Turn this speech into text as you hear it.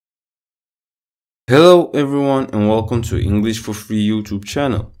Hello everyone and welcome to English for Free YouTube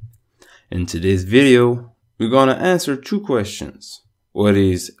channel. In today's video, we're gonna answer two questions. What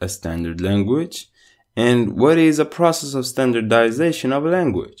is a standard language? And what is a process of standardization of a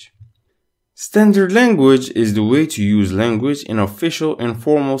language? Standard language is the way to use language in official and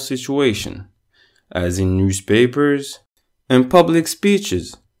formal situations, as in newspapers and public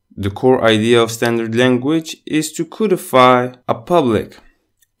speeches. The core idea of standard language is to codify a public,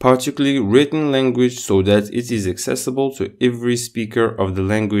 particularly written language so that it is accessible to every speaker of the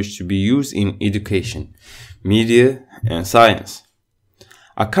language to be used in education, media, and science.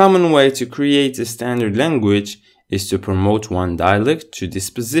 A common way to create a standard language is to promote one dialect to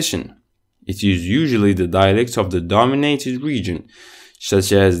disposition. It is usually the dialect of the dominated region,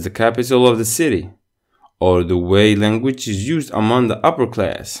 such as the capital of the city, or the way language is used among the upper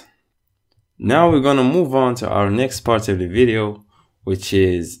class. Now we're gonna move on to our next part of the video, which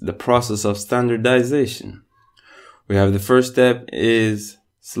is the process of standardization. We have the first step is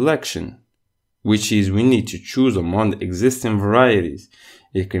selection, which is we need to choose among the existing varieties.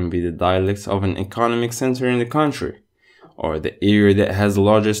 It can be the dialects of an economic center in the country, or the area that has the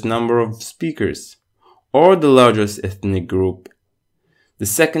largest number of speakers, or the largest ethnic group. The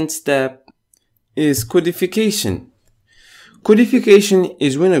second step is codification. Codification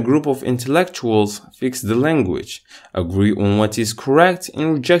is when a group of intellectuals fix the language, agree on what is correct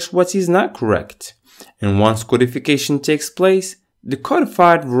and reject what is not correct. And once codification takes place, the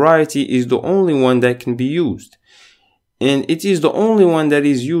codified variety is the only one that can be used. And it is the only one that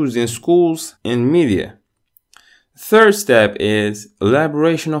is used in schools and media. Third step is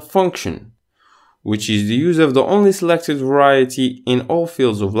elaboration of function, which is the use of the only selected variety in all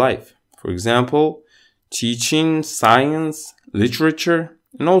fields of life. For example, teaching, science, literature,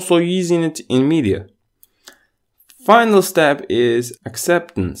 and also using it in media. Final step is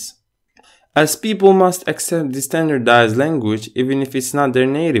acceptance, as people must accept the standardized language even if it's not their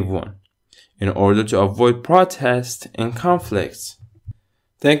native one, in order to avoid protest and conflicts.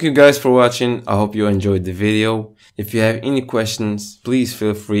 Thank you guys for watching. I hope you enjoyed the video. If you have any questions, please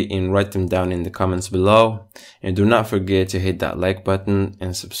feel free and write them down in the comments below. And do not forget to hit that like button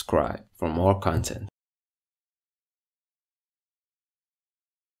and subscribe for more content.